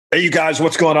Hey, you guys,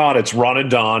 what's going on? It's Ron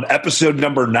and Don, episode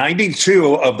number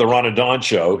 92 of the Ron and Don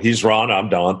Show. He's Ron, I'm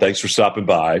Don. Thanks for stopping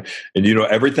by. And you know,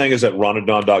 everything is at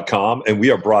ronanddon.com, and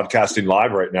we are broadcasting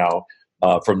live right now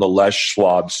from the Les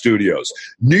Schwab Studios.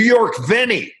 New York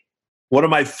Vinny, one of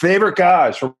my favorite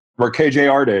guys from our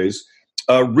KJR days,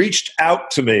 reached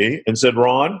out to me and said,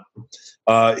 Ron,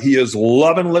 he is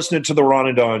loving listening to the Ron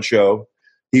and Don Show.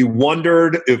 He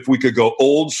wondered if we could go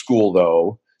old school,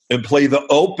 though, and play the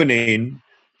opening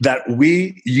that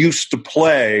we used to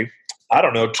play,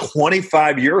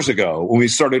 25 years ago when we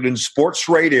started in sports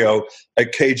radio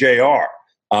at KJR.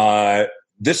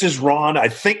 This is Ron, I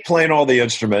think, playing all the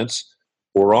instruments.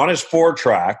 We're on his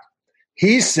 4-track.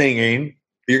 He's singing.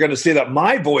 You're going to see that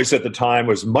my voice at the time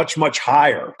was much, much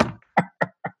higher.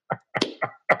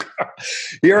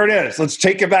 Here it is. Let's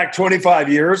take it back 25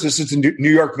 years. This is New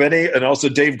York Vinny and also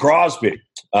Dave Crosby.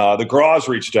 The Gros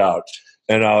reached out.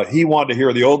 And he wanted to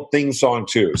hear the old theme song,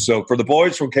 too. So for the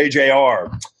boys from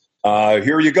KJR,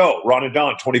 here you go. Ron and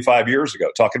Don, 25 years ago,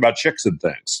 talking about chicks and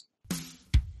things.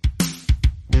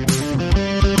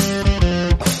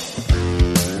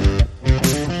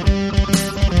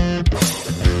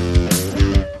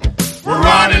 We're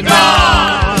Ron and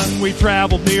Don. We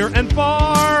traveled near and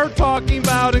far, talking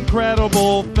about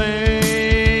incredible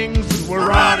things. We're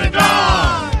Ron and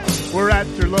Don. We're at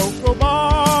your local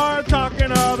bar,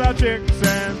 talking about chicks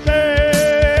and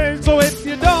things. So if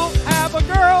you don't have a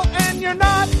girl and you're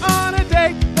not on a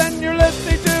date, then you're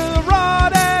listening to the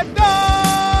Ron and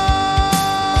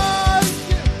Don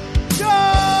Show.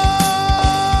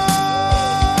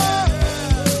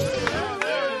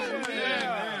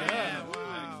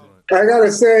 I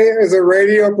gotta say, as a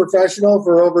radio professional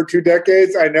for over 2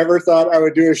 decades, I never thought I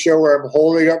would do a show where I'm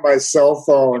holding up my cell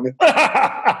phone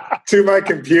to my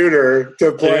computer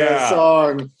to play a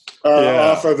song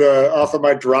off of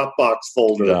my Dropbox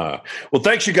folder. Well,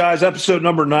 thanks, you guys. Episode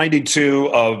number 92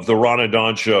 of the Ron and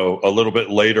Don Show. A little bit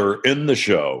later in the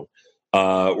show,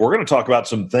 we're going to talk about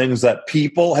some things that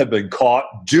people have been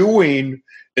caught doing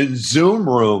in Zoom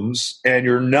rooms, and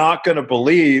you're not going to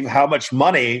believe how much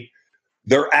money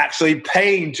they're actually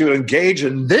paying to engage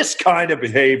in this kind of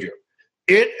behavior.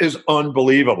 It is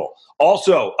unbelievable.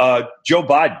 Also, Joe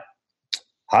Biden.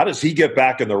 How does he get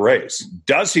back in the race?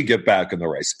 Does he get back in the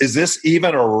race? Is this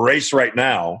even a race right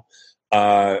now?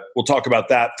 We'll talk about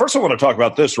that. First, I want to talk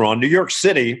about this, Ron. New York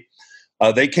City,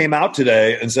 they came out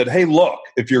today and said, hey, look,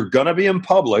 if you're going to be in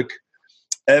public,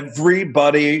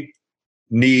 everybody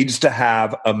needs to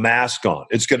have a mask on.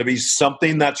 It's going to be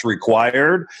something that's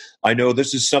required. I know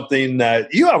this is something that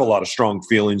you have a lot of strong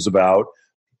feelings about.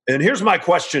 And here's my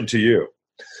question to you.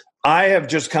 I have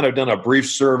just kind of done a brief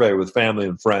survey with family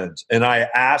and friends, and I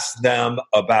asked them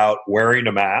about wearing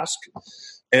a mask,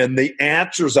 and the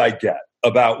answers I get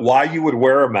about why you would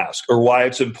wear a mask or why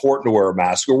it's important to wear a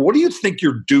mask or what do you think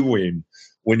you're doing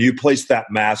when you place that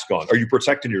mask on? Are you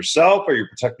protecting yourself? Are you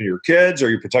protecting your kids?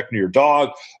 Are you protecting your dog?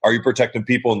 Are you protecting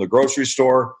people in the grocery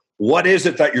store? What is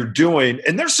it that you're doing?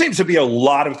 And there seems to be a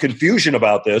lot of confusion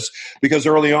about this because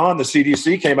early on, the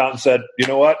CDC came out and said, you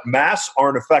know what? Masks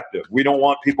aren't effective. We don't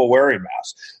want people wearing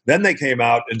masks. Then they came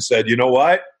out and said, you know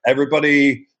what?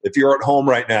 Everybody, if you're at home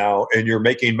right now and you're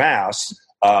making masks,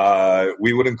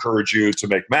 we would encourage you to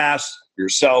make masks for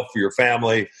yourself, for your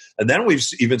family. And then we've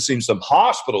even seen some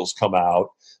hospitals come out,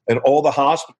 and all the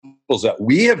hospitals that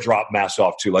we have dropped masks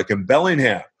off to, like in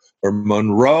Bellingham or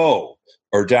Monroe,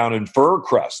 or down in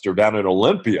Fircrest, or down in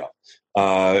Olympia.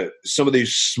 Some of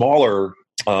these smaller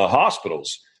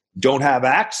hospitals don't have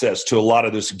access to a lot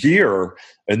of this gear,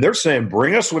 and they're saying,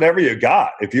 bring us whatever you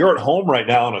got. If you're at home right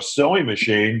now on a sewing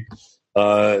machine,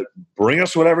 bring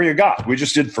us whatever you got. We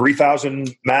just did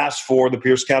 3,000 masks for the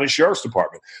Pierce County Sheriff's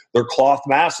Department. They're cloth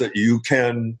masks that you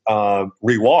can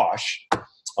rewash.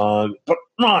 But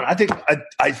Ron,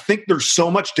 I think there's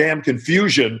so much damn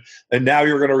confusion, and now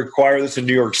you're going to require this in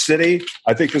New York City.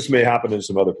 I think this may happen in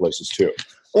some other places too.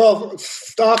 Well,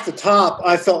 off the top,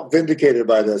 I felt vindicated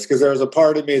by this because there was a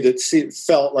part of me that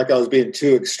felt like I was being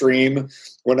too extreme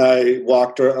when I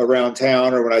walked around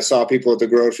town or when I saw people at the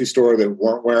grocery store that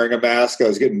weren't wearing a mask. I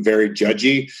was getting very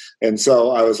judgy. And so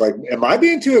I was like, am I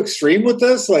being too extreme with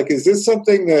this? Like, is this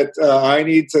something that I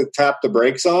need to tap the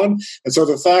brakes on? And so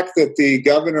the fact that the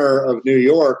governor of New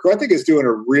York, who I think is doing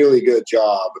a really good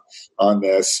job on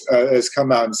this, has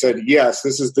come out and said, yes,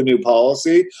 this is the new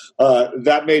policy.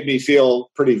 That made me feel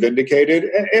pretty vindicated.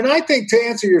 And I think to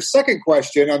answer your second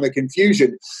question on the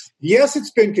confusion, yes,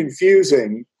 it's been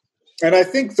confusing. And I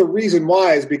think the reason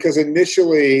why is because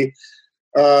initially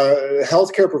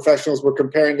healthcare professionals were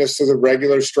comparing this to the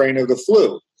regular strain of the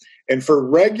flu. And for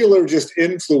regular just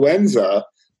influenza,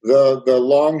 the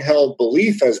long-held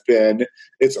belief has been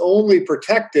it's only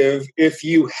protective if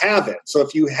you have it. So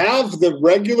if you have the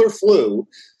regular flu,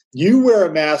 you wear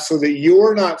a mask so that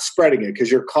you're not spreading it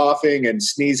because you're coughing and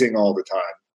sneezing all the time.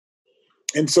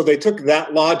 And so they took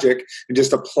that logic and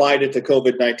just applied it to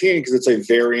COVID-19 because it's a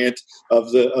variant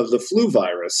of the flu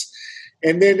virus.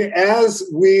 And then as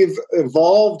we've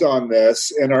evolved on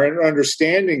this and our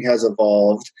understanding has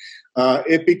evolved,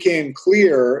 it became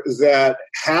clear that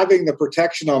having the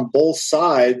protection on both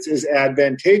sides is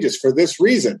advantageous for this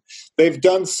reason. They've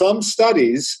done some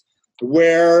studies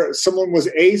where someone was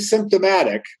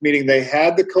asymptomatic, meaning they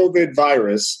had the COVID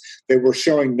virus, they were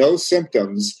showing no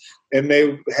symptoms, and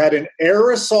they had an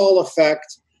aerosol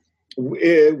effect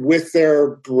with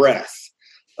their breath.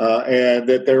 And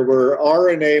that there were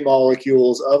RNA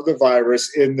molecules of the virus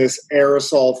in this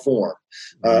aerosol form.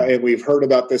 And we've heard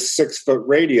about this 6-foot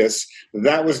radius.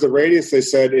 That was the radius they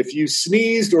said if you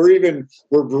sneezed or even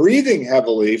were breathing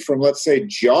heavily from, let's say,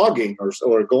 jogging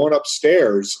or going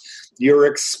upstairs, you're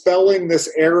expelling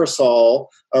this aerosol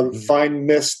of fine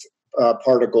mist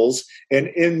particles. And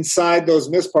inside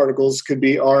those mist particles could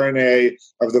be RNA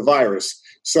of the virus.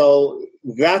 So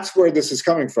that's where this is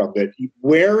coming from, that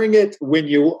wearing it when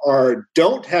you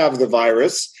don't have the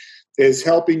virus is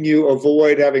helping you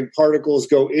avoid having particles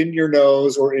go in your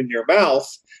nose or in your mouth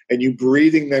and you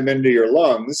breathing them into your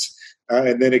lungs,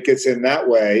 and then it gets in that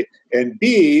way. And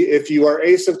B, if you are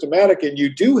asymptomatic and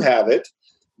you do have it,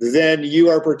 then you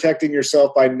are protecting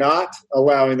yourself by not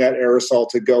allowing that aerosol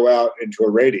to go out into a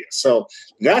radius. So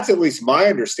that's at least my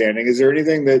understanding. Is there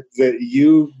anything that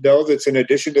you know that's in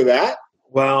addition to that?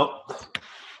 Well,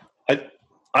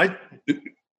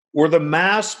 where the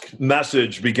mask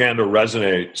message began to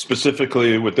resonate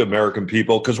specifically with the American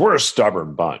people, because we're a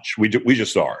stubborn bunch. We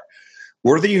just are.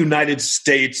 We're the United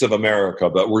States of America,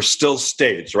 but we're still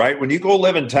states, right? When you go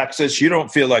live in Texas, you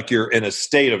don't feel like you're in a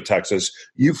state of Texas.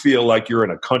 You feel like you're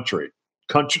in a country.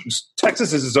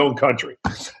 Texas is its own country.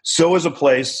 So is a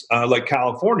place like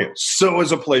California. So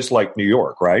is a place like New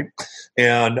York, right?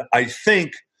 And I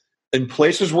think in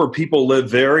places where people live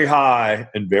very high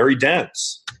and very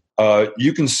dense,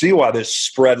 you can see why this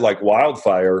spread like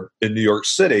wildfire in New York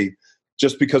City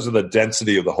just because of the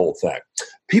density of the whole thing.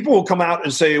 People will come out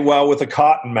and say, well, with a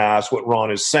cotton mask, what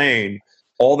Ron is saying,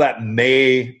 all that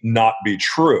may not be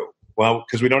true. Well,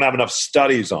 because we don't have enough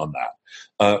studies on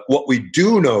that. What we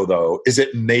do know, though, is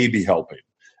it may be helping.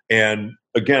 And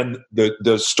again,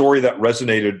 the story that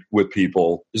resonated with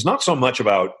people is not so much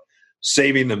about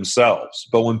saving themselves.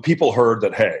 But when people heard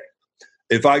that, hey,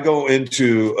 if I go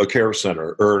into a care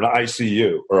center or an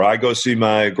ICU, or I go see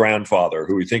my grandfather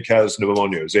who we think has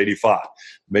pneumonia, is 85,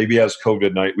 maybe has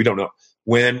COVID-19, we don't know.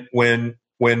 When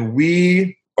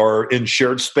we are in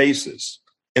shared spaces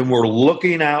and we're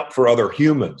looking out for other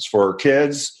humans, for our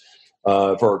kids,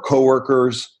 for our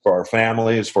coworkers, for our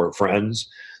families, for our friends,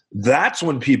 that's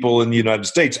when people in the United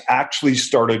States actually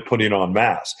started putting on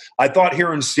masks. I thought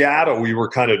here in Seattle, we were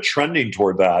kind of trending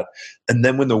toward that. And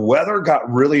then when the weather got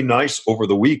really nice over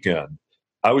the weekend,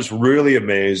 I was really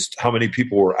amazed how many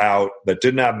people were out that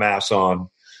didn't have masks on,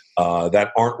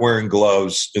 that aren't wearing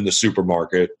gloves in the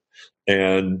supermarket.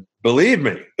 And believe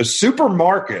me, a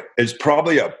supermarket is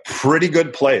probably a pretty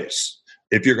good place.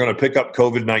 If you're going to pick up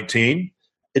COVID-19,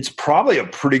 it's probably a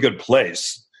pretty good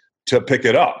place to pick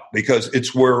it up because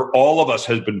it's where all of us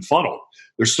has been funneled.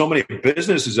 There's so many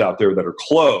businesses out there that are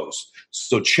closed.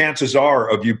 So chances are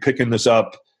of you picking this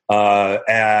up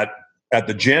at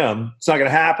the gym, it's not going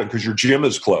to happen because your gym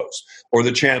is closed. Or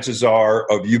the chances are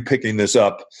of you picking this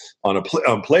up on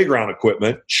playground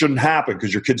equipment shouldn't happen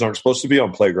because your kids aren't supposed to be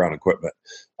on playground equipment.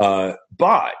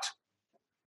 But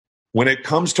when it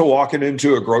comes to walking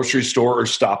into a grocery store or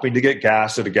stopping to get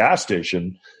gas at a gas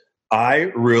station,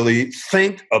 I really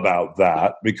think about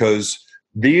that because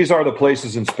these are the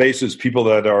places and spaces, people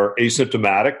that are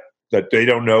asymptomatic, that they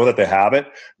don't know that they have it.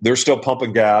 They're still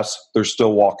pumping gas. They're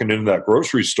still walking into that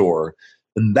grocery store.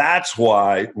 And that's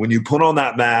why when you put on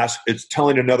that mask, it's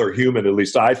telling another human, at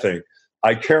least I think,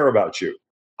 I care about you.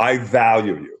 I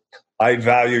value you. I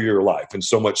value your life. And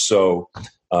so much so,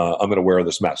 I'm going to wear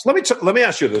this mask. Let me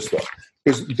ask you this, though,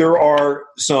 because there are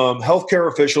some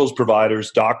healthcare officials,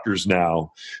 providers, doctors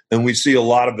now, and we see a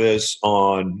lot of this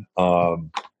on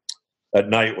at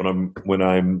night when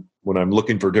I'm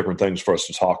looking for different things for us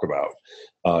to talk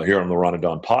about here on the Ron and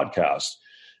Don podcast.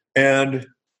 And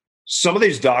some of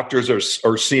these doctors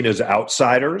are seen as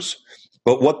outsiders,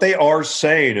 but what they are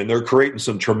saying, and they're creating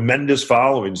some tremendous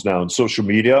followings now on social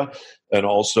media, and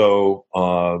also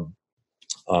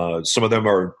some of them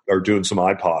are doing some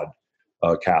iPod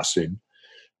casting.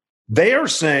 They are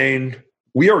saying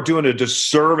we are doing a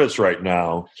disservice right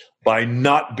now by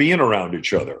not being around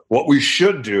each other. What we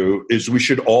should do is we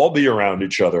should all be around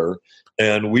each other,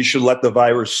 and we should let the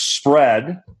virus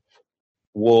spread.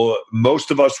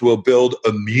 Most of us will build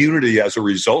immunity as a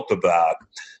result of that,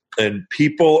 and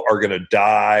people are going to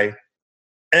die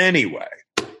anyway.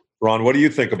 Ron, what do you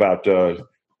think about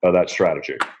that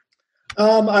strategy?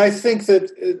 I think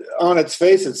that on its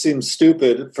face, it seems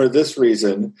stupid for this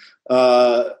reason.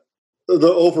 The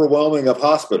overwhelming of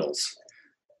hospitals.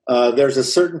 There's a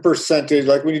certain percentage,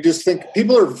 like when you just think,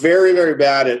 people are very, very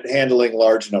bad at handling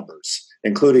large numbers,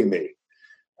 including me.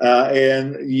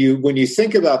 And when you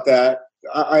think about that,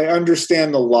 I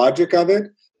understand the logic of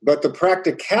it, but the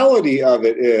practicality of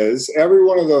it is every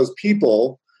one of those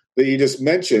people that you just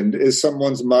mentioned is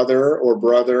someone's mother or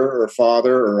brother or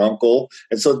father or uncle.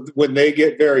 And so when they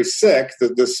get very sick,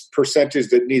 this percentage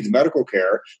that needs medical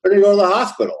care, they're going to go to the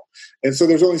hospital. And so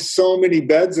there's only so many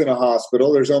beds in a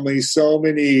hospital. There's only so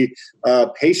many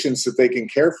patients that they can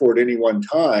care for at any one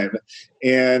time.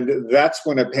 And that's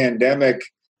when a pandemic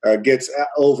gets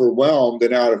overwhelmed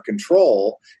and out of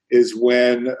control, is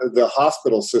when the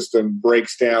hospital system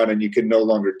breaks down and you can no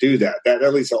longer do that. That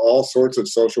leads to all sorts of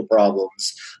social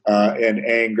problems and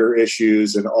anger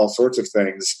issues and all sorts of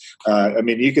things. I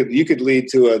mean, you could lead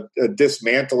to a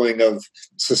dismantling of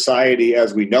society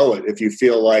as we know it if you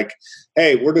feel like,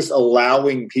 hey, we're just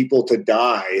allowing people to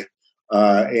die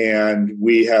and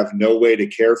we have no way to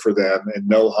care for them and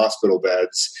no hospital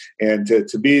beds. And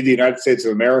to be the United States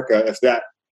of America, if that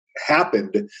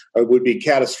happened, would be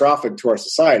catastrophic to our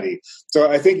society.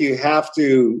 So I think you have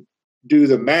to do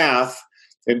the math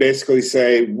and basically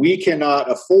say we cannot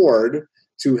afford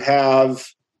to have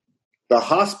the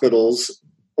hospitals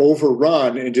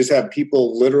overrun and just have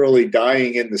people literally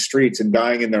dying in the streets and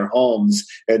dying in their homes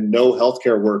and no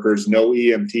healthcare workers, no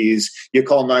EMTs. You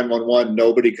call 911,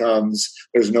 nobody comes.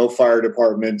 There's no fire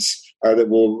departments that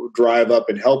will drive up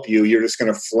and help you. You're just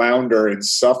going to flounder and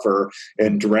suffer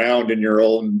and drown in your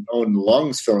own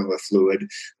lungs filling with fluid.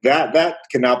 That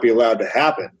cannot be allowed to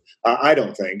happen. I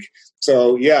don't think.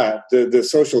 So yeah, the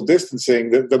social distancing,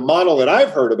 the model that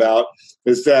I've heard about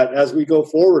is that as we go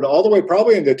forward all the way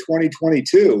probably into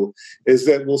 2022 is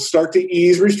that we'll start to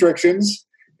ease restrictions.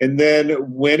 And then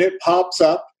when it pops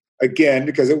up again,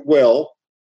 because it will,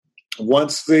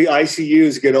 once the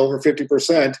ICUs get over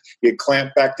 50%, you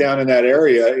clamp back down in that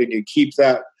area and you keep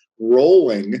that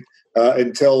rolling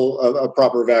until a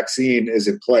proper vaccine is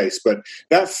in place. But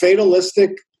that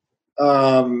fatalistic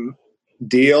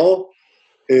deal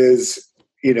is,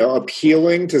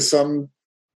 appealing to some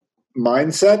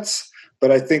mindsets, but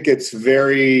I think it's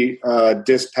very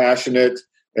dispassionate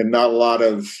and not a lot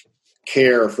of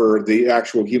care for the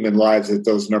actual human lives that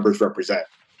those numbers represent.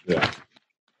 Yeah.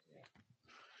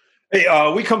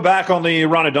 Hey, we come back on the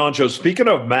Ron and Don Show. Speaking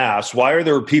of masks, why are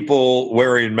there people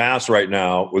wearing masks right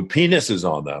now with penises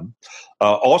on them?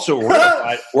 Also,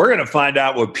 we're going to find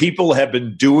out what people have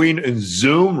been doing in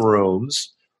Zoom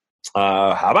rooms.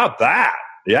 How about that?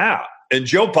 Yeah. And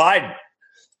Joe Biden,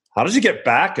 how does he get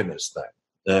back in this thing?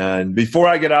 And before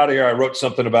I get out of here, I wrote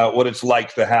something about what it's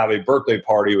like to have a birthday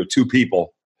party with two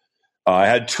people. I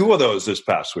had two of those this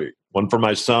past week, one for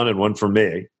my son and one for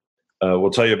me.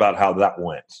 We'll tell you about how that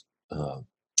went.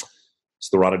 It's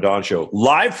the Ron and Don Show,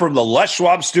 live from the Les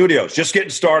Schwab Studios. Just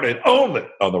getting started only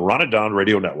on the Ron and Don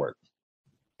Radio Network.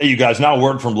 Hey, you guys, now a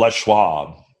word from Les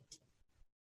Schwab.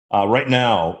 Right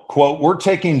now, quote, we're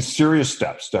taking serious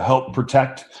steps to help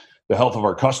protect the health of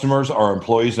our customers, our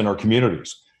employees, and our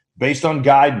communities. Based on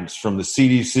guidance from the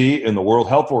CDC and the World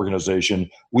Health Organization,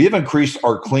 we have increased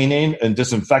our cleaning and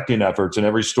disinfecting efforts in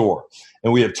every store,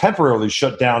 and we have temporarily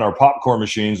shut down our popcorn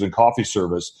machines and coffee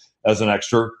service as an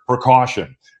extra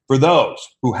precaution. For those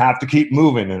who have to keep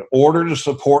moving in order to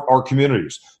support our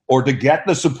communities or to get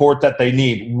the support that they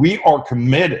need, we are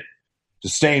committed to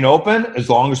staying open as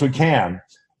long as we can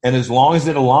and as long as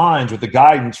it aligns with the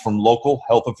guidance from local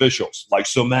health officials, like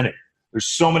so many. There's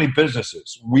so many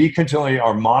businesses. We continually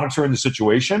are monitoring the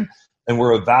situation, and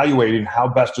we're evaluating how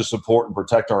best to support and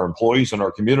protect our employees and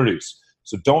our communities.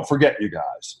 So don't forget, you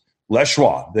guys, Les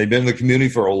Schwab, they've been in the community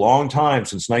for a long time,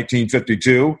 since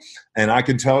 1952, and I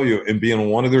can tell you, in being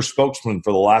one of their spokesmen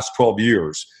for the last 12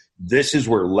 years, this is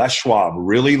where Les Schwab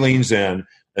really leans in,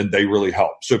 and they really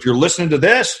help. So if you're listening to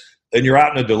this, and you're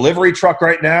out in a delivery truck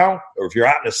right now, or if you're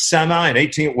out in a semi, an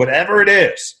 18, whatever it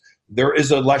is, there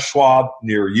is a Les Schwab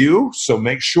near you, so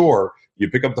make sure you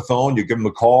pick up the phone, you give them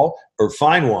a call, or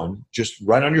find one just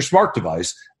right on your smart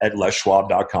device at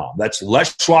leschwab.com. That's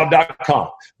leschwab.com.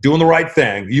 Doing the right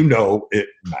thing. You know it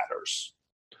matters.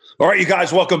 All right, you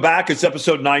guys, welcome back. It's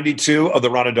episode 92 of the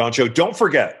Ron and Don Show. Don't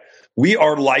forget, We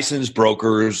are licensed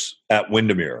brokers at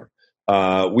Windermere.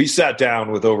 We sat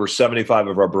down with over 75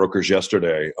 of our brokers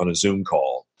yesterday on a Zoom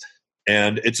call.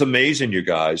 And it's amazing, you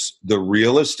guys. The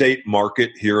real estate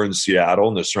market here in Seattle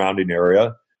and the surrounding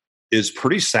area is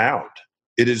pretty sound.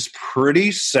 It is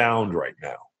pretty sound right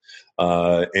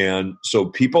now. And so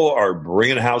people are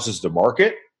bringing houses to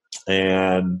market,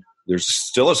 and there's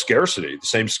still a scarcity, the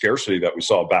same scarcity that we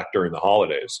saw back during the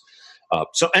holidays.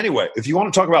 So anyway, if you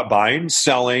want to talk about buying,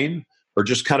 selling, or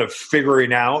just kind of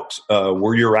figuring out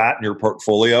where you're at in your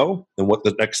portfolio and what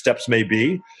the next steps may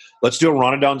be, let's do a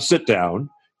Ron and Don sit down.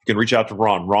 You can reach out to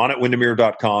Ron at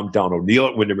Windermere.com, Don O'Neill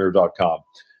at Windermere.com,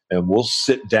 and we'll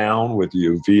sit down with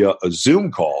you via a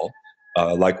Zoom call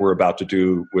like we're about to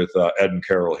do with Ed and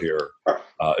Carol here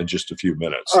in just a few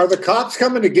minutes. Are the cops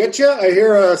coming to get you? I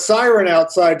hear a siren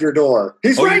outside your door.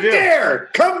 He's right there.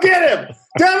 Come get him.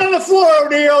 Down on the floor,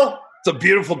 O'Neill. It's a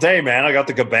beautiful day, man. I got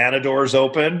the cabana doors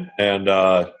open, and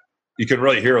you can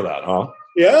really hear that, huh?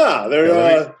 Yeah.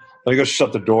 Let me go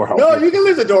shut the door. No, you can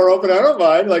leave the door open. I don't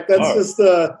mind. Like, that's just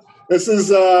this is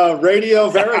radio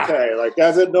verite, like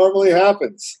as it normally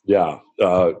happens. Yeah.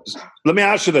 Let me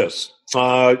ask you this.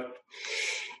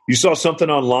 You saw something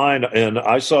online, and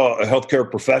I saw a healthcare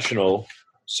professional,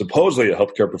 supposedly a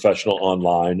healthcare professional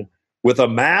online, with a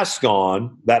mask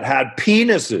on that had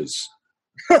penises.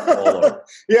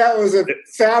 Yeah, it was a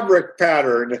fabric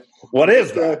pattern. What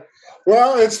is that?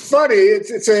 Well, it's funny.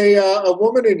 It's a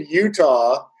woman in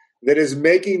Utah that is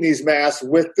making these masks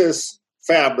with this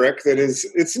fabric that is,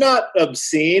 it's not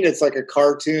obscene. It's like a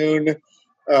cartoon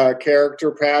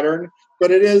character pattern, but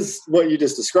it is what you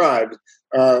just described.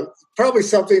 Probably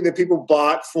something that people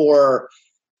bought for,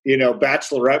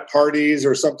 bachelorette parties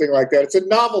or something like that. It's a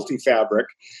novelty fabric.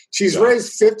 She's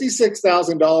raised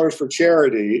 $56,000 for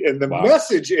charity, and the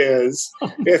message is: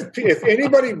 if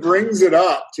anybody brings it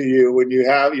up to you when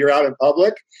you're out in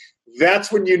public,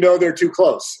 that's when you know they're too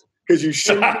close, because you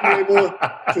shouldn't be able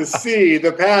to see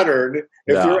the pattern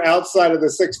if you're outside of the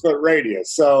 6-foot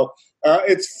radius. So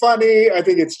it's funny. I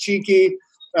think it's cheeky.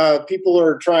 People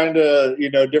are trying to,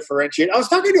 differentiate. I was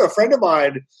talking to a friend of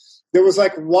mine that was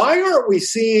like, why aren't we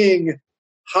seeing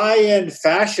high-end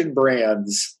fashion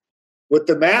brands with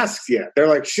the masks yet? They're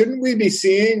like, shouldn't we be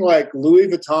seeing like Louis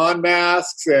Vuitton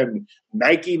masks and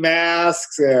Nike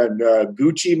masks and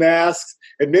Gucci masks?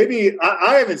 And maybe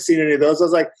I haven't seen any of those. I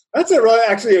was like, that's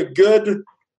actually a good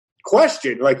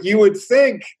question. Like, you would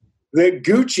think that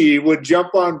Gucci would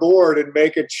jump on board and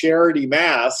make a charity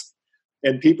mask,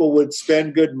 and people would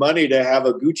spend good money to have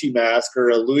a Gucci mask or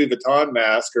a Louis Vuitton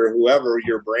mask or whoever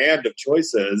your brand of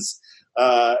choice is,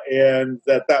 and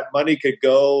that money could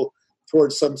go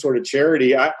towards some sort of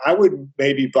charity. I would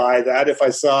maybe buy that if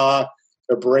I saw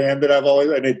a brand that I've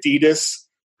always, an Adidas,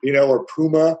 or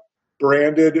Puma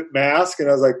branded mask, and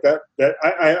I was like,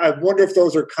 I wonder if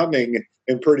those are coming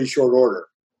in pretty short order.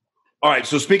 All right,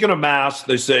 so speaking of masks,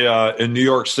 they say in New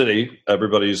York City,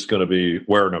 everybody's going to be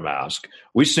wearing a mask.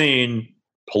 We've seen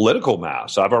political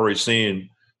masks. I've already seen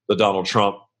the Donald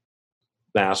Trump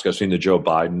mask. I've seen the Joe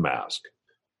Biden mask.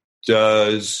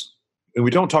 And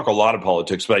we don't talk a lot of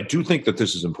politics, but I do think that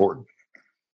this is important.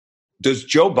 Does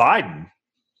Joe Biden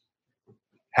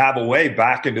have a way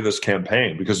back into this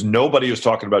campaign? Because nobody is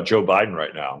talking about Joe Biden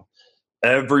right now.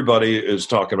 Everybody is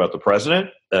talking about the president.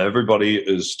 Everybody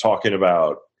is talking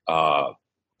about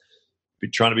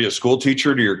trying to be a school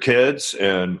teacher to your kids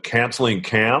and canceling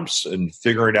camps and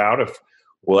figuring out if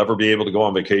we'll ever be able to go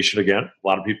on vacation again. A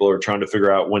lot of people are trying to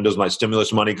figure out, when does my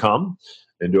stimulus money come?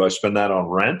 And do I spend that on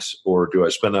rent, or do I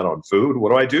spend that on food? What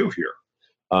do I do here?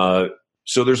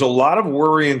 So there's a lot of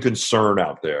worry and concern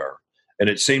out there. And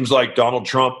it seems like Donald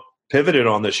Trump pivoted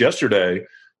on this yesterday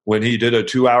when he did a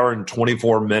 2-hour and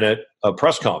 24-minute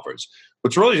press conference.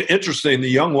 What's really interesting, the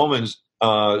young woman's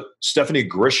Stephanie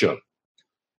Grisham,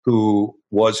 who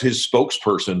was his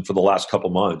spokesperson for the last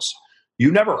couple months,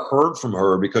 you never heard from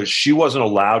her because she wasn't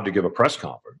allowed to give a press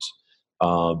conference.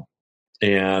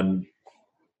 And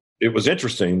it was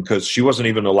interesting because she wasn't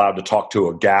even allowed to talk to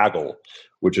a gaggle,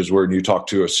 which is where you talk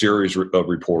to a series of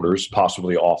reporters,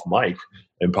 possibly off mic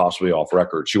and possibly off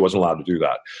record. She wasn't allowed to do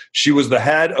that. She was the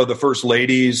head of the First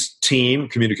Lady's team,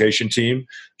 communication team.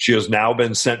 She has now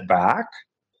been sent back,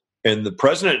 and the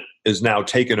president is now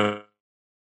taken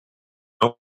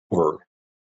over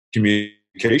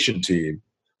communication team.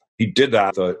 He did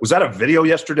that. Was that a video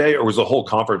yesterday, or was the whole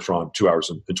conference on 2 hours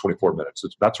and 24 minutes?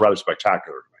 That's rather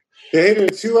spectacular to me. They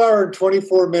did a 2-hour and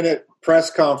 24-minute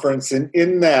press conference, and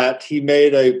in that, he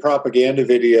made a propaganda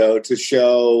video to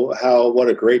show what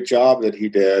a great job that he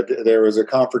did. There was a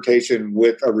confrontation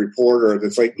with a reporter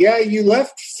that's like, yeah, you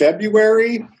left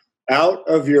February out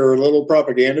of your little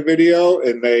propaganda video,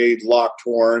 and they locked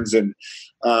horns. And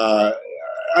I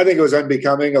think it was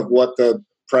unbecoming of what the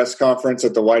press conference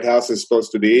at the White House is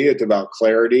supposed to be. It's about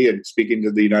clarity and speaking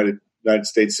to the United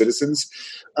States citizens.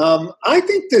 I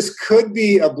think this could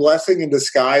be a blessing in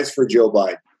disguise for Joe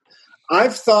Biden.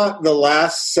 I've thought the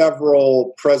last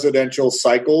several presidential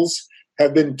cycles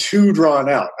have been too drawn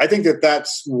out. I think that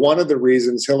that's one of the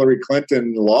reasons Hillary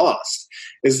Clinton lost,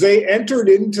 is they entered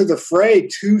into the fray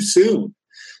too soon.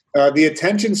 The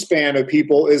attention span of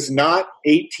people is not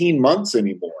 18 months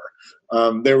anymore.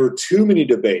 There were too many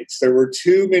debates. There were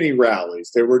too many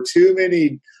rallies. There were too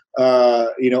many,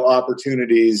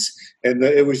 opportunities, and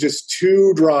it was just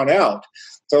too drawn out.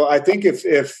 So I think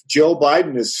if Joe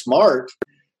Biden is smart,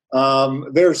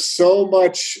 there's so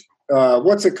much,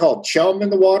 what's it called? Churn in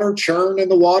the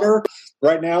water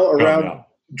right now around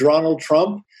Donald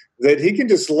Trump, that he can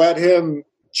just let him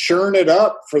churn it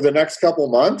up for the next couple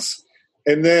months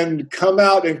and then come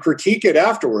out and critique it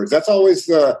afterwards. That's always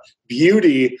the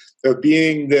beauty of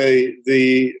being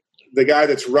the guy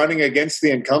that's running against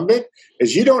the incumbent,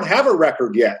 is you don't have a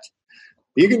record yet.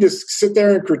 You can just sit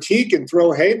there and critique and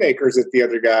throw haymakers at the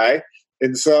other guy.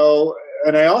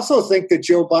 And I also think that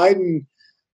Joe Biden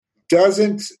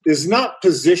is not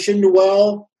positioned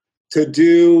well to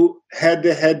do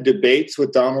head-to-head debates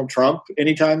with Donald Trump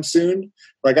anytime soon.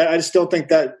 Like, I just don't think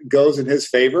that goes in his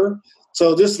favor.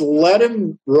 So just let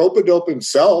him rope-a-dope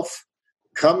himself,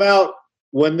 come out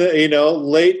when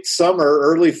late summer,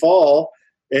 early fall,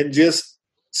 and just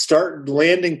start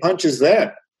landing punches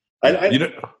then.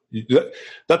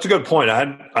 That's a good point. I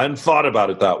hadn't thought about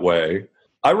it that way.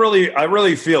 I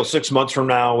really feel 6 months from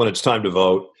now, when it's time to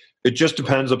vote, it just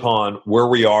depends upon where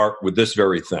we are with this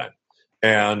very thing.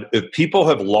 And if people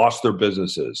have lost their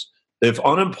businesses, if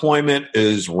unemployment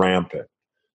is rampant,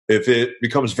 if it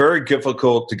becomes very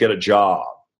difficult to get a job,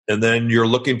 and then you're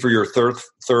looking for your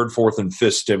third, fourth, and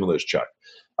fifth stimulus check.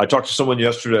 I talked to someone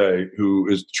yesterday who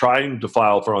is trying to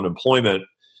file for unemployment,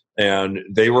 and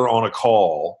they were on a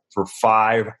call for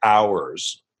 5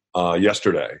 hours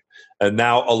yesterday. And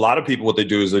now a lot of people, what they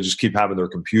do is they just keep having their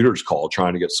computers call,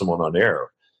 trying to get someone on air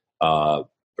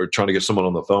or trying to get someone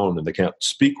on the phone, and they can't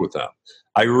speak with them.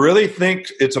 I really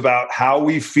think it's about how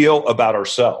we feel about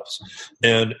ourselves.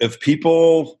 And if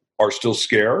people are still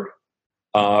scared,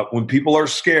 when people are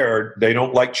scared, they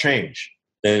don't like change.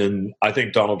 And I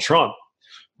think Donald Trump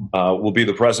will be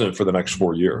the president for the next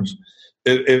 4 years.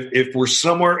 If we're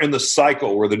somewhere in the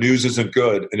cycle where the news isn't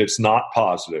good and it's not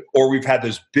positive, or we've had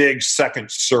this big second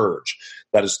surge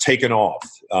that has taken off,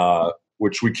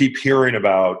 which we keep hearing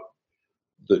about,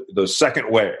 the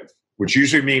second wave, which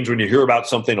usually means when you hear about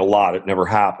something a lot, it never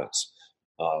happens.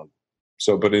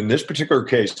 But in this particular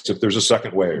case, if there's a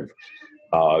second wave,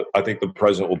 I think the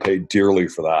president will pay dearly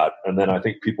for that. And then I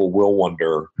think people will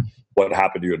wonder what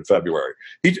happened to you in February.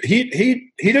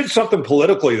 He did something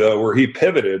politically, though, where he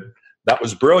pivoted. That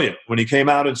was brilliant when he came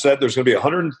out and said there's going to be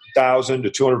 100,000 to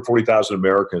 240,000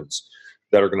 Americans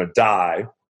that are going to die.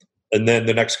 And then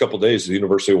the next couple of days, the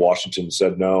University of Washington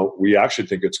said, no, we actually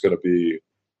think it's going to be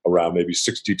around maybe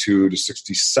 62 to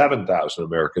 67,000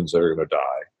 Americans that are going to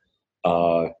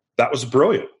die. That was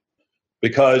brilliant,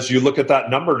 because you look at that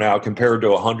number now compared to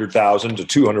 100,000 to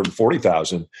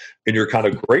 240,000, and you're kind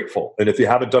of grateful. And if you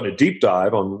haven't done a deep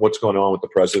dive on what's going on with the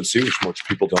presidency, which most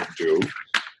people don't do,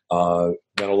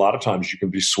 then a lot of times you can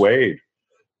be swayed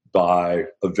by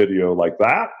a video like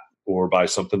that or by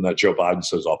something that Joe Biden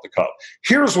says off the cuff.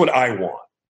 Here's what I want.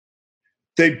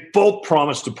 They both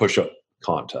promised a push-up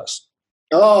contest.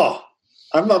 Oh,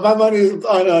 my money's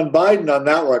on Biden on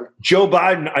that one. Joe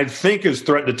Biden, I think, is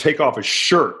threatened to take off his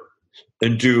shirt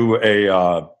and do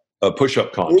a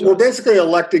push-up contest. We're basically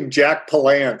electing Jack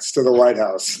Palance to the White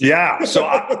House. Yeah, so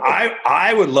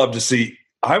I would love to see.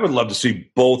 I would love to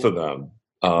see both of them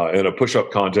in a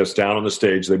push-up contest down on the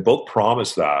stage. They both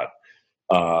promised that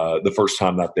the first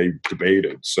time that they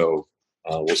debated. So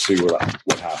we'll see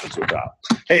what happens with that.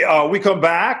 Hey, we come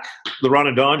back, the Ron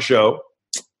and Don Show.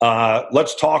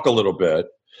 Let's talk a little bit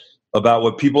about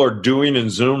what people are doing in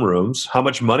Zoom rooms, how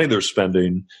much money they're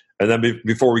spending. And then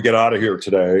before we get out of here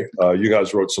today, you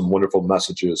guys wrote some wonderful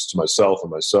messages to myself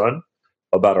and my son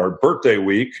about our birthday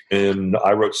week. And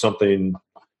I wrote something,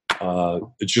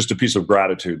 it's just a piece of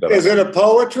gratitude. Is it a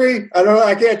poetry? I don't know.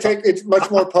 I can't take it's much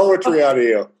more poetry out of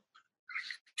you.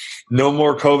 No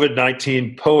more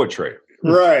COVID-19 poetry.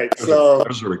 Right. So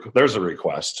there's a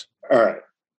request. All right.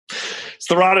 It's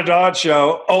the Ron and Don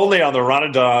Show, only on the Ron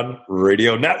and Don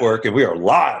Radio Network, and we are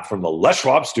live from the Les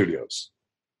Schwab Studios.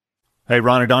 Hey,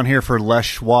 Ron and Don here for Les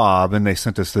Schwab, and they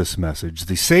sent us this message.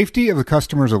 The safety of the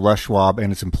customers of Les Schwab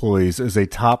and its employees is a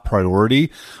top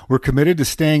priority. We're committed to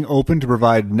staying open to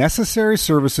provide necessary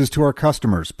services to our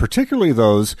customers, particularly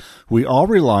those we all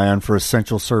rely on for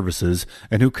essential services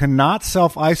and who cannot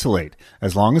self-isolate,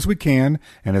 as long as we can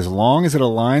and as long as it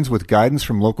aligns with guidance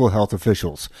from local health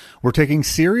officials. We're taking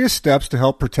serious steps to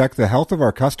help protect the health of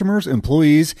our customers,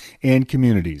 employees, and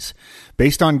communities.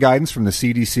 Based on guidance from the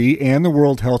CDC and the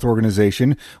World Health Organization,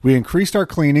 we increased our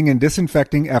cleaning and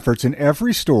disinfecting efforts in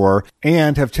every store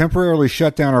and have temporarily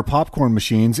shut down our popcorn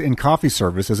machines and coffee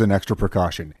service as an extra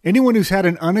precaution. Anyone who's had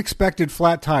an unexpected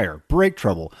flat tire, brake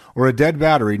trouble, or a dead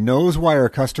battery knows why our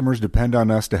customers depend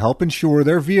on us to help ensure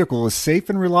their vehicle is safe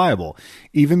and reliable,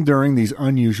 even during these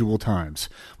unusual times.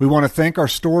 We want to thank our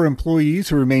store employees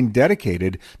who remain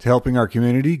dedicated to helping our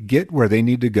community get where they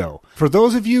need to go. For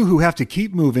those of you who have to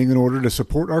keep moving in order to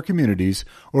support our communities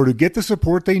or to get the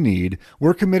support they need,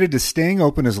 we're committed to staying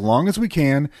open as long as we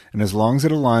can and as long as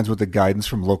it aligns with the guidance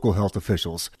from local health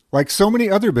officials. Like so many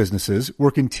other businesses,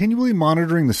 we're continually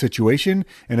monitoring the situation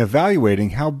and evaluating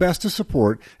how best to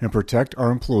support and protect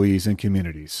our employees and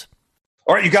communities.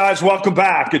 All right, you guys, welcome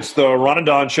back. It's the Ron and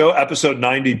Don Show, episode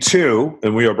 92,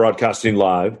 and we are broadcasting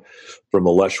live from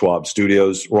the Les Schwab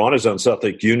studios. Ron is on South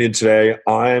Lake Union today.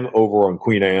 I'm over on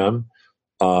Queen Anne.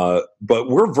 But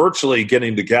we're virtually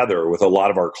getting together with a lot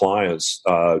of our clients.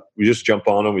 We just jump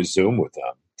on and we Zoom with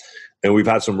them. And we've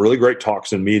had some really great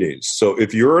talks and meetings. So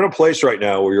if you're in a place right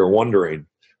now where you're wondering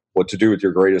what to do with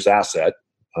your greatest asset,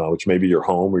 which may be your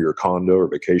home or your condo or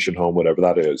vacation home, whatever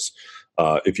that is,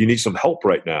 if you need some help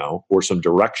right now or some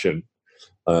direction,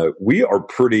 we are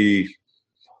pretty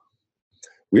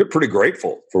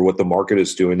grateful for what the market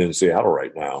is doing in Seattle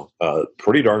right now.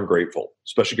 Pretty darn grateful,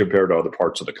 especially compared to other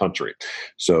parts of the country.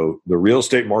 So the real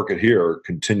estate market here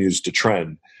continues to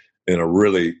trend in a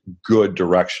really good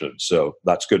direction. So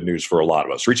that's good news for a lot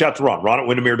of us. Reach out to Ron at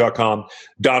Windermere.com,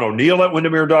 Don O'Neill at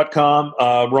Windermere.com.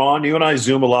 Ron, you and I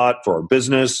Zoom a lot for our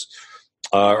business.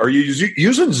 Are you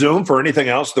using Zoom for anything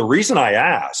else? The reason I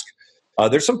ask,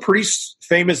 there's some pretty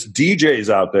famous DJs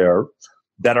out there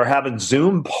that are having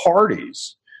Zoom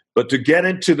parties. But to get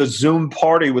into the Zoom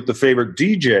party with the favorite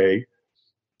DJ,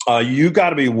 you got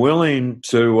to be willing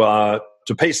to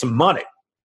pay some money.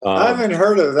 I haven't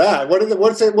heard of that.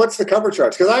 What's the cover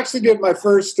charge? Because I actually did my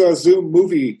first Zoom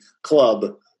movie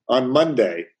club on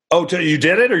Monday. Oh, you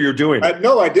did it, or you're doing it?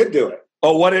 No, I did do it.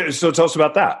 Oh, so tell us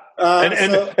about that. And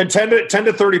 $10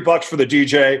 to $30 for the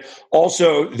DJ.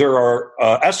 Also, there are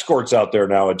escorts out there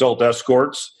now, adult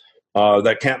escorts.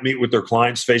 That can't meet with their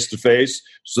clients face to face,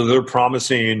 so they're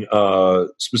promising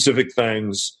specific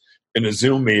things in a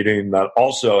Zoom meeting that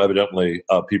also evidently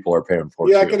people are paying for.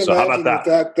 Yeah, too. I can so imagine how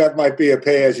about that might be a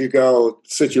pay-as-you-go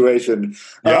situation.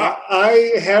 Yeah.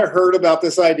 I have heard about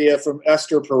this idea from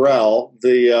Esther Perel,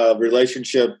 the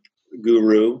relationship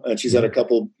guru, and she's had a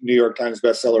couple New York Times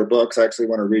bestseller books. I actually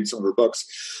want to read some of her books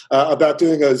about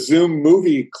doing a Zoom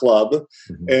movie club,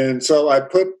 and so I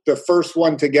put the first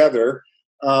one together.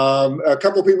 A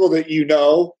couple people that you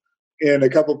know, and a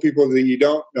couple people that you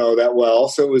don't know that well.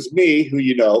 So it was me, who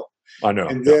you know. I know.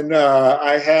 And then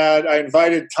I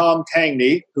invited Tom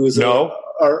Tangney, who's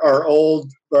our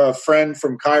old friend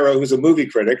from Cairo, who's a movie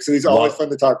critic. So he's always fun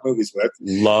to talk movies with.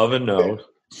 Love and know.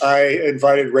 I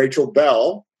invited Rachel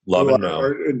Bell. Love and know.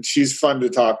 And she's fun to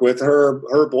talk with.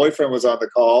 Her boyfriend was on the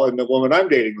call, and the woman I'm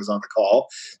dating was on the call.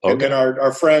 Okay. And then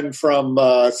our friend from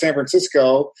San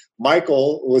Francisco,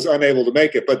 Michael, was unable to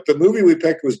make it. But the movie we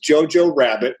picked was Jojo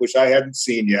Rabbit, which I hadn't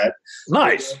seen yet.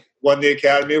 Nice. Won the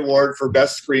Academy Award for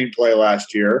Best Screenplay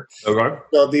last year. Okay.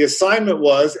 So the assignment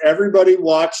was everybody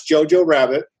watch Jojo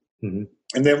Rabbit, and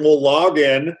then we'll log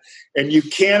in. And you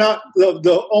cannot.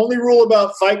 The only rule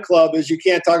about Fight Club is you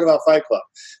can't talk about Fight Club.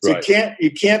 So right.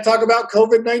 you can't talk about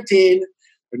COVID-19.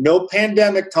 No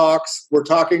pandemic talks. We're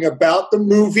talking about the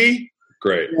movie.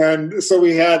 Great. And so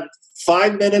we had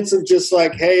 5 minutes of just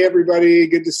like, hey, everybody,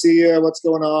 good to see you. What's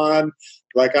going on?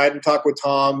 Like I hadn't talked with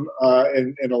Tom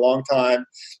in a long time.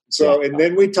 So, and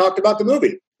then we talked about the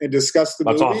movie and discussed the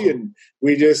movie. Awesome. And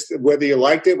we just, whether you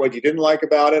liked it, what you didn't like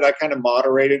about it, I kind of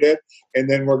moderated it. And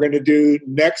then we're going to do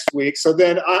next week. So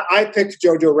then I picked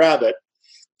Jojo Rabbit.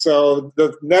 So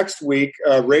the next week,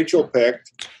 Rachel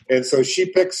picked. And so she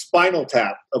picked Spinal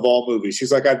Tap of all movies.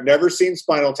 She's like, I've never seen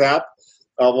Spinal Tap.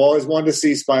 I've always wanted to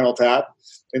see Spinal Tap.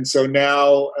 And so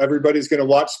now everybody's going to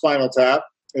watch Spinal Tap.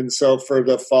 And so for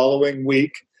the following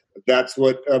week, that's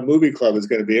what a movie club is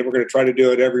going to be. And we're going to try to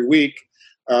do it every week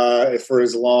for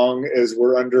as long as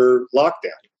we're under lockdown.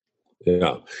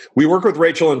 Yeah. We work with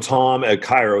Rachel and Tom at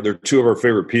Cairo. They're two of our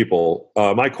favorite people.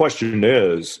 My question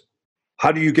is,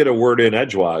 how do you get a word in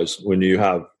edgewise when you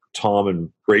have Tom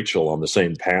and Rachel on the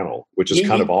same panel, which is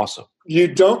kind of awesome? You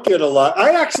don't get a lot.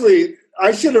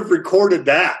 I should have recorded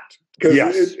that because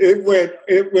it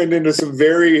went into some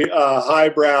very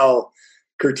highbrow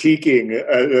critiquing,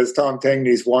 as Tom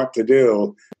Tangney's want to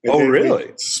do. And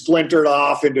really? Splintered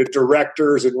off into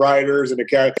directors and writers and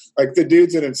like the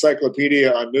dude's an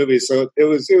encyclopedia on movies. So it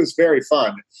was very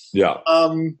fun. Yeah.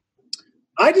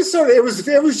 I just sort of it was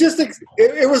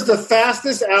the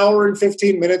fastest hour and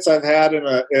 15 minutes I've had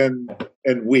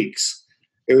in weeks.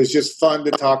 It was just fun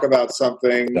to talk about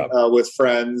something with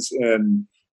friends and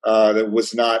that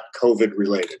was not COVID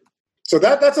related. So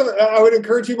I would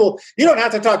encourage people. You don't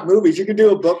have to talk movies. You can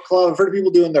do a book club. I've heard of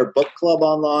people doing their book club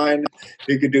online.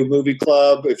 You could do movie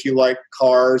club if you like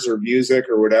cars or music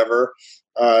or whatever.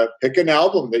 Pick an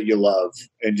album that you love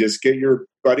and just get your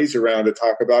buddies around to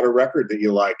talk about a record that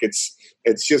you like. It's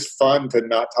just fun to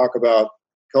not talk about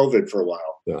COVID for a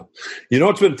while. Yeah. You know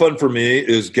what's been fun for me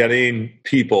is getting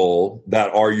people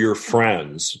that are your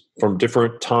friends from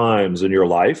different times in your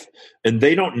life, and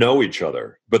they don't know each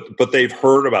other, but they've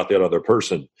heard about that other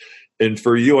person. And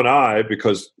for you and I,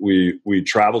 because we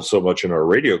traveled so much in our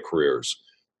radio careers,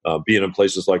 being in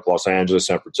places like Los Angeles,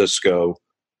 San Francisco,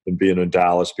 and being in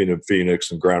Dallas, being in Phoenix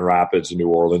and Grand Rapids and New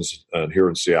Orleans and here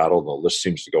in Seattle, and the list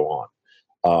seems to go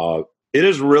on. It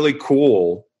is really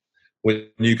cool when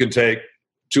you can take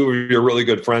two of your really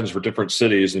good friends for different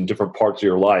cities and different parts of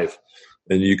your life,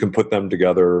 and you can put them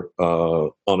together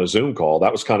on a Zoom call.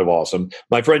 That was kind of awesome.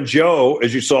 My friend Joe,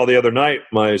 as you saw the other night,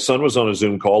 my son was on a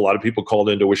Zoom call. A lot of people called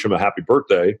in to wish him a happy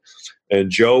birthday, and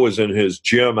Joe was in his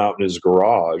gym out in his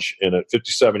garage, and at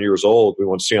 57 years old, we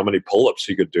want to see how many pull-ups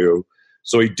he could do.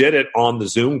 So he did it on the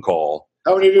Zoom call.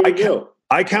 How many did he do?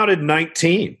 I counted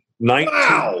 19.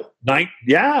 Wow.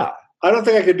 Yeah. I don't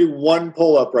think I could do one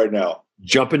pull-up right now.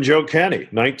 Jumpin' Joe Kenny,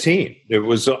 19. It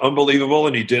was unbelievable,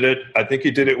 and he did it. I think he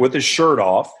did it with his shirt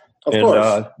off. Of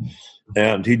course.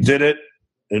 And he did it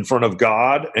in front of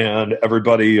God and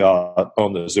everybody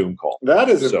on the Zoom call. That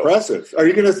is impressive. Are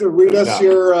you going to read us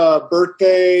your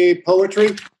birthday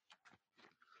poetry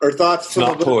or thoughts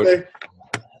from the birthday?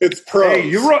 It's prose.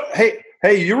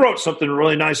 Hey, you wrote something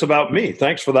really nice about me.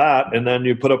 Thanks for that. And then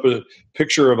you put up a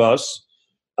picture of us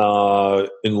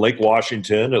in Lake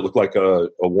Washington. It looked like a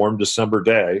warm December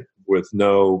day with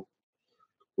no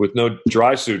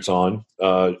dry suits on.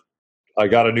 I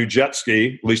got a new jet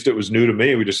ski. At least it was new to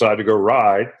me. We decided to go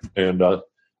ride, and I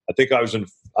think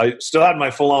I still had my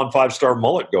full-on 5-star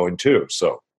mullet going too.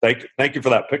 So thank you for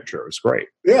that picture. It was great.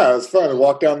 Yeah, it was fun to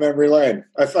walk down memory lane.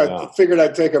 I figured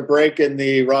I'd take a break in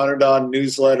the Ron and Don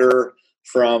newsletter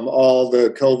from all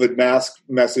the COVID mask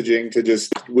messaging to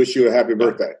just wish you a happy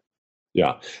birthday.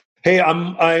 Yeah. Hey,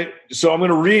 I'm going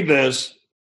to read this.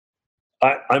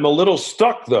 I'm a little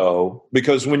stuck though,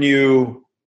 because when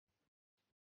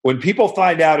people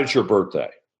find out it's your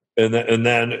birthday and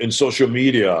then in social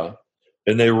media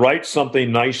and they write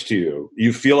something nice to you,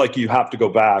 you feel like you have to go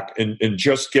back and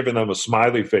just giving them a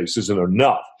smiley face isn't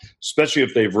enough, especially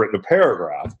if they've written a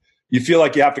paragraph. You feel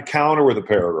like you have to counter with a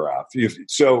paragraph.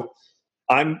 So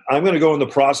I'm going to go in the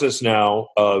process now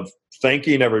of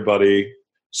thanking everybody.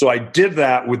 So I did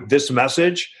that with this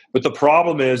message, but the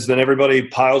problem is then everybody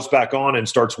piles back on and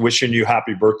starts wishing you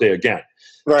happy birthday again.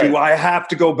 Right. Do I have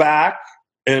to go back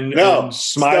and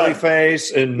smiley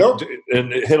face and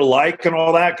hit a like and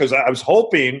all that? Because I was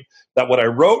hoping that what I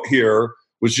wrote here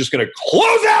was just going to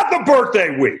close out the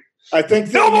birthday week. I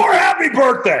think no more happy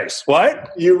birthdays. What?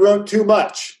 You wrote too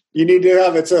much. You need to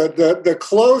have the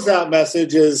closeout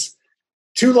message is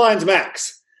 2 lines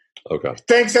max. Okay.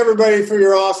 Thanks everybody for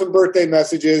your awesome birthday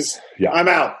messages. Yeah. I'm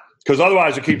out. Because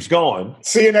otherwise it keeps going.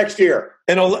 See you next year.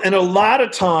 And a lot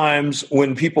of times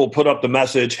when people put up the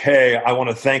message, hey, I want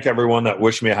to thank everyone that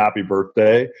wished me a happy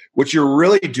birthday, what you're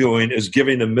really doing is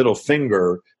giving the middle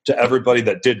finger to everybody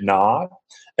that did not.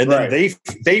 And then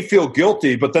they feel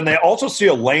guilty, but then they also see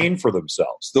a lane for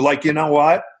themselves. They're like, you know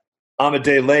what? I'm a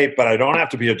day late, but I don't have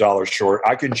to be $1 short.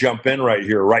 I can jump in right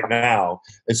here, right now,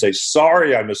 and say,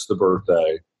 sorry, I missed the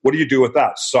birthday. What do you do with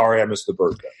that? Sorry, I missed the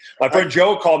birthday. My friend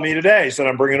Joe called me today. He said,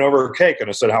 I'm bringing over a cake. And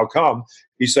I said, how come?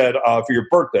 He said, for your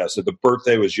birthday. I said, the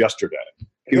birthday was yesterday.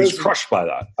 He was crushed by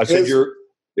that. I said,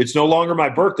 it's no longer my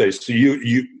birthday. So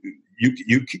you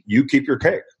keep your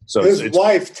cake. So his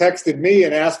wife texted me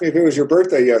and asked me if it was your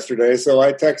birthday yesterday. So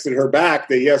I texted her back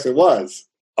that yes, it was.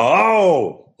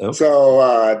 Oh. Okay.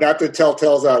 So not to tell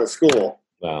tales out of school.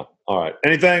 Wow. All right.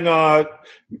 Anything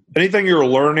you're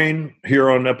learning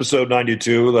here on episode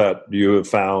 92 that you have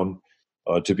found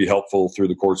to be helpful through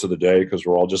the course of the day? Because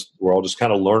we're all just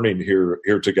kind of learning here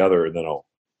together, and then I'll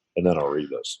and then I'll read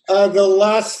this. The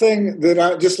last thing that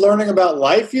I'm just learning about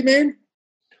life, you mean?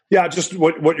 Yeah, just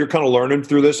what you're kind of learning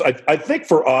through this. I think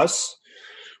for us,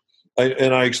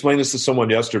 and I explained this to someone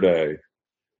yesterday,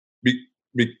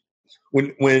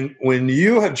 when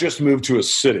you have just moved to a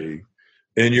city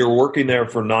and you're working there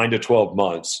for 9 to 12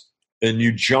 months, and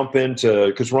you jump into,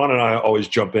 because Ron and I always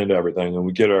jump into everything and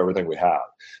we get everything we have.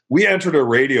 We entered a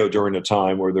radio during a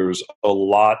time where there was a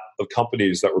lot of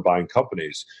companies that were buying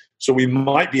companies. So we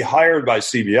might be hired by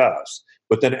CBS,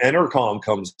 but then Entercom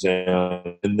comes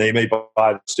in and they may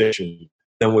buy the station.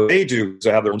 Then what they do is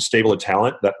they have their own stable of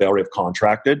talent that they already have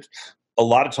contracted. A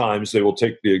lot of times they will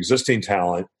take the existing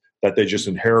talent that they just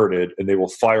inherited, and they will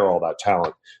fire all that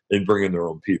talent and bring in their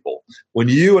own people. When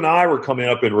you and I were coming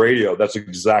up in radio, that's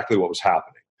exactly what was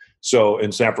happening. So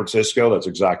in San Francisco, that's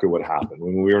exactly what happened.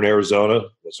 When we were in Arizona,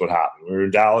 that's what happened. When we were in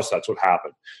Dallas, that's what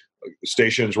happened.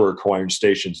 Stations were acquiring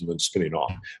stations and then spinning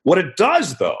off. What it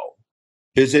does, though,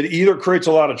 is it either creates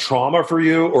a lot of trauma for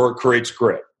you or it creates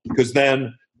grit. Because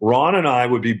then Ron and I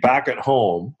would be back at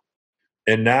home,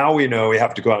 and now we know we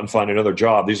have to go out and find another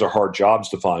job. These are hard jobs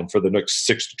to find. For the next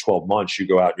 6 to 12 months, you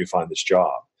go out and you find this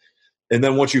job. And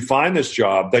then once you find this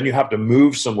job, then you have to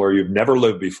move somewhere you've never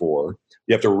lived before.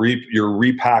 You have to you're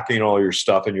repacking all your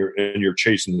stuff, and you're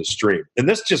chasing the stream. And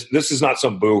this is not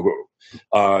some boo-hoo.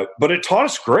 But it taught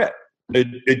us grit.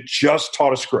 It just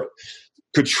taught us grit.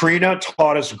 Katrina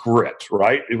taught us grit,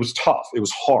 right? It was tough. It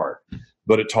was hard,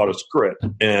 but it taught us grit.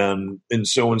 And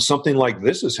so when something like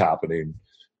this is happening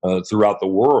throughout the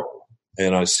world,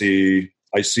 and I see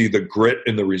the grit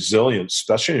and the resilience,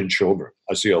 especially in children.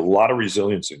 I see a lot of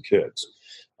resilience in kids.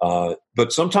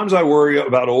 But sometimes I worry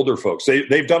about older folks.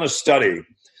 They've done a study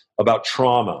about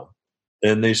trauma,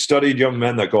 and they studied young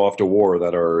men that go off to war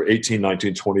that are 18,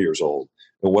 19, 20 years old,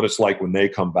 and what it's like when they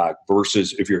come back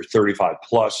versus if you're 35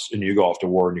 plus and you go off to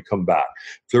war and you come back.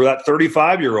 For that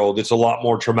 35-year-old, it's a lot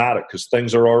more traumatic because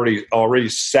things are already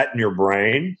set in your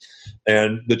brain.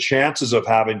 And the chances of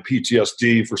having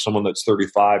PTSD for someone that's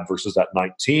 35 versus that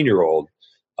 19-year-old,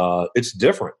 it's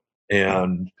different.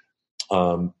 And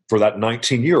for that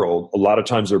 19-year-old, a lot of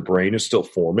times their brain is still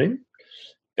forming,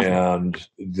 and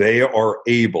they are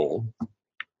able,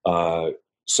 and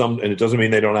it doesn't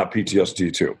mean they don't have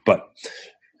PTSD too, but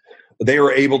they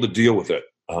are able to deal with it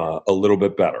a little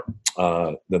bit better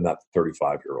than that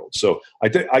 35-year-old. So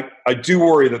I do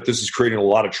worry that this is creating a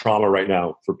lot of trauma right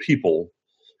now for people.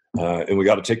 And we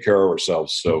got to take care of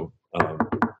ourselves so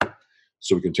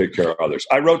we can take care of others.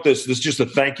 I wrote this. This is just a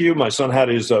thank you. My son had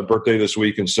his birthday this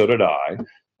week, and so did I.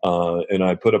 And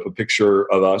I put up a picture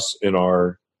of us in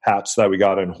our hats that we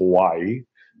got in Hawaii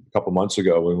a couple months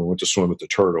ago when we went to swim with the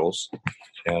turtles.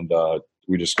 And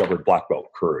we discovered black belt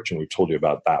courage, and we've told you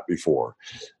about that before.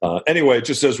 Anyway, it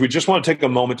just says, we just want to take a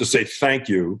moment to say thank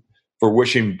you for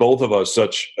wishing both of us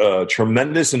such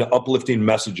tremendous and uplifting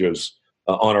messages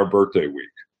on our birthday week.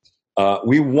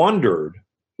 We wondered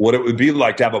what it would be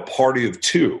like to have a party of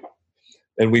two.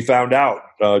 And we found out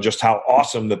just how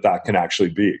awesome that can actually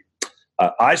be.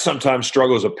 I sometimes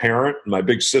struggle as a parent. My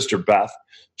big sister, Beth,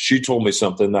 she told me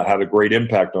something that had a great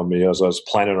impact on me as I was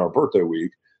planning our birthday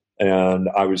week. And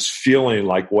I was feeling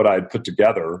like what I'd put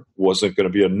together wasn't going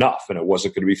to be enough, and it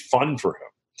wasn't going to be fun for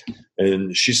him.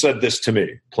 And she said this to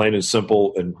me, plain and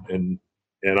simple, and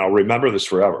I'll remember this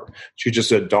forever. She just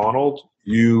said, Donald,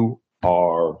 you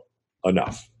are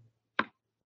enough.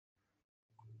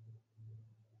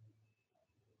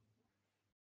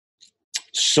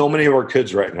 So many of our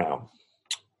kids right now,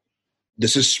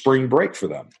 this is spring break for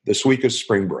them. This week is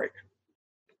spring break.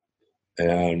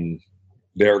 And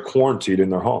they're quarantined in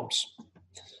their homes.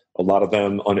 A lot of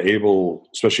them unable,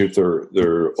 especially if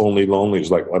they're only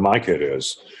lonelies like my kid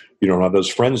is, you don't have those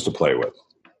friends to play with.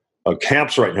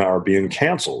 Camps right now are being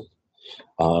canceled.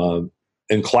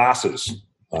 And classes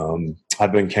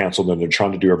have been canceled, and they're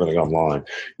trying to do everything online.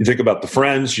 You think about the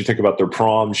friends, you think about their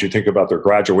proms, you think about their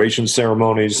graduation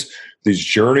ceremonies, these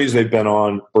journeys they've been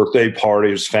on, birthday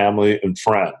parties, family, and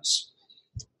friends.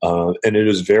 And it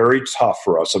is very tough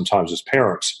for us sometimes as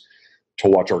parents to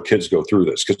watch our kids go through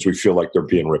this because we feel like they're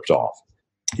being ripped off.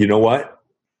 You know what?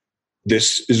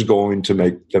 This is going to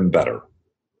make them better.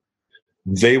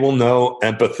 They will know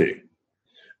empathy.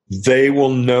 They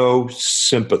will know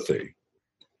sympathy.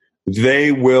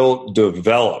 They will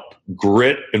develop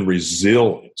grit and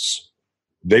resilience.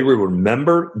 They will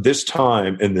remember this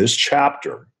time in this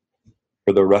chapter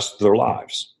for the rest of their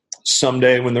lives.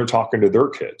 Someday when they're talking to their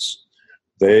kids,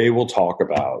 they will talk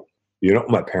about, you know what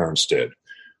my parents did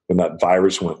when that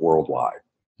virus went worldwide.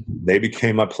 They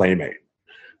became my playmate.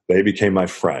 They became my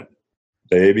friend.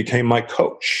 They became my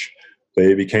coach.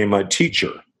 They became my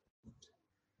teacher.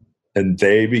 and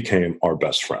they became our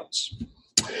best friends.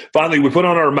 Finally, we put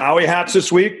on our Maui hats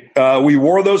this week. We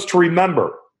wore those to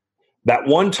remember that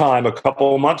one time a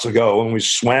couple of months ago when we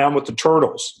swam with the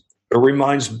turtles. It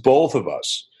reminds both of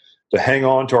us to hang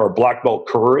on to our black belt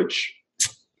courage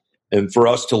and for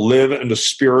us to live in the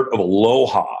spirit of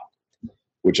aloha,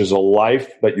 which is a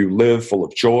life that you live full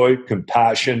of joy,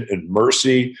 compassion, and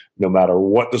mercy, no matter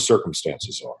what the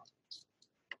circumstances are.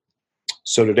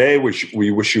 So today,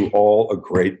 we wish you all a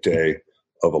great day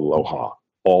of aloha,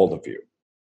 all of you.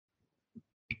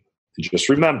 And just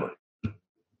remember,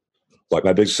 like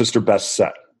my big sister Beth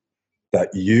said, that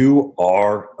you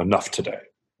are enough today.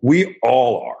 We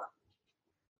all are.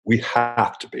 We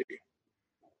have to be.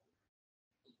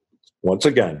 Once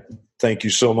again, thank you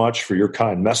so much for your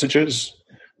kind messages.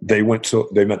 They meant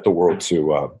the world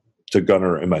to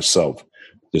Gunnar and myself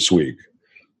this week.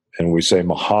 And we say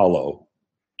mahalo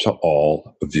to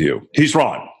all of you. He's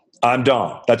Ron. I'm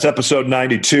Don. That's episode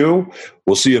 92.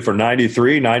 We'll see you for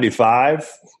 93, 95,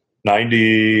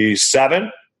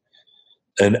 97,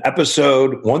 and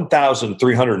episode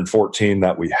 1314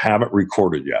 that we haven't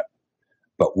recorded yet,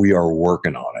 but we are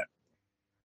working on it.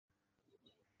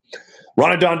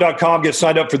 RonandDon.com. Get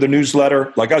signed up for the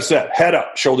newsletter. Like I said, head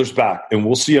up, shoulders back, and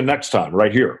we'll see you next time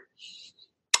right here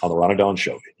on the Ron and Don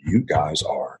Show. You guys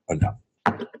are enough.